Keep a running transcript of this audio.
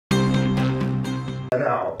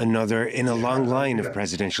Another in a long line of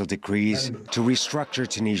presidential decrees to restructure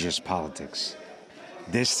Tunisia's politics.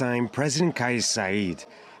 This time, President Kais Saied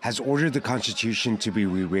has ordered the constitution to be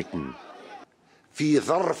rewritten.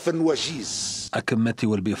 A committee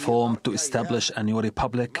will be formed to establish a new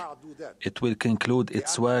republic. It will conclude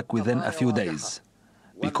its work within a few days,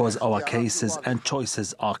 because our cases and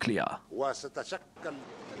choices are clear.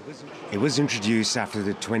 It was introduced after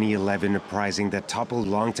the 2011 uprising that toppled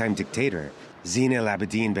longtime dictator Zine El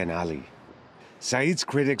Abidine Ben Ali. Saied's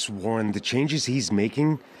critics warn the changes he's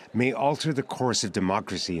making may alter the course of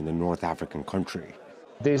democracy in the North African country.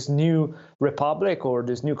 This new republic, or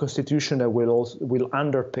this new constitution that will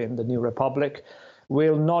underpin the new republic,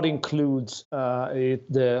 will not include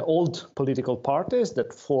the old political parties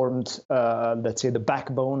that formed, let's say, the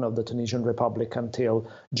backbone of the Tunisian Republic until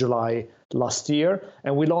July last year,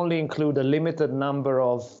 and will only include a limited number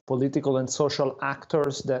of political and social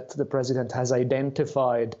actors that the president has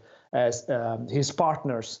identified as his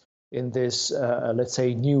partners in this, let's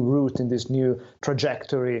say, new route, in this new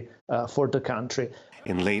trajectory for the country.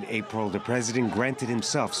 In late April, the president granted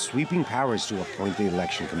himself sweeping powers to appoint the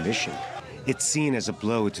election commission. It's seen as a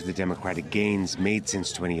blow to the democratic gains made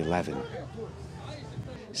since 2011.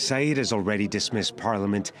 Saied has already dismissed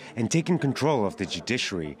parliament and taken control of the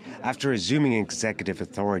judiciary after assuming executive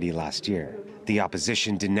authority last year. The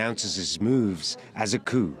opposition denounces his moves as a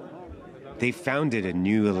coup. They founded a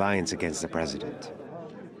new alliance against the president.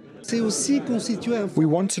 We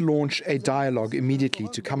want to launch a dialogue immediately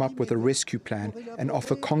to come up with a rescue plan and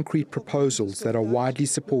offer concrete proposals that are widely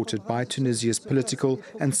supported by Tunisia's political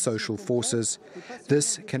and social forces.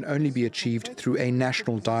 This can only be achieved through a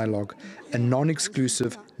national dialogue, a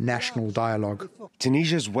non-exclusive national dialogue.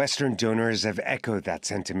 Tunisia's Western donors have echoed that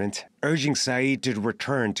sentiment, urging Saied to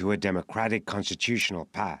return to a democratic constitutional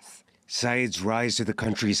path. Saied's rise to the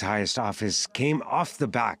country's highest office came off the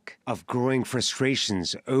back of growing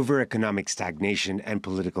frustrations over economic stagnation and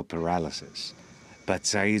political paralysis. But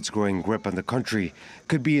Saied's growing grip on the country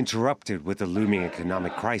could be interrupted with a looming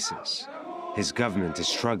economic crisis. His government is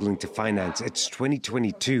struggling to finance its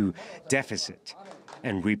 2022 deficit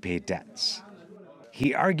and repay debts.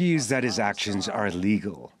 He argues that his actions are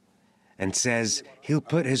illegal and says he'll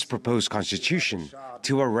put his proposed constitution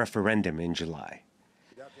to a referendum in July.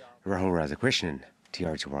 Rahul Radhakrishnan,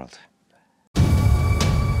 TRT World.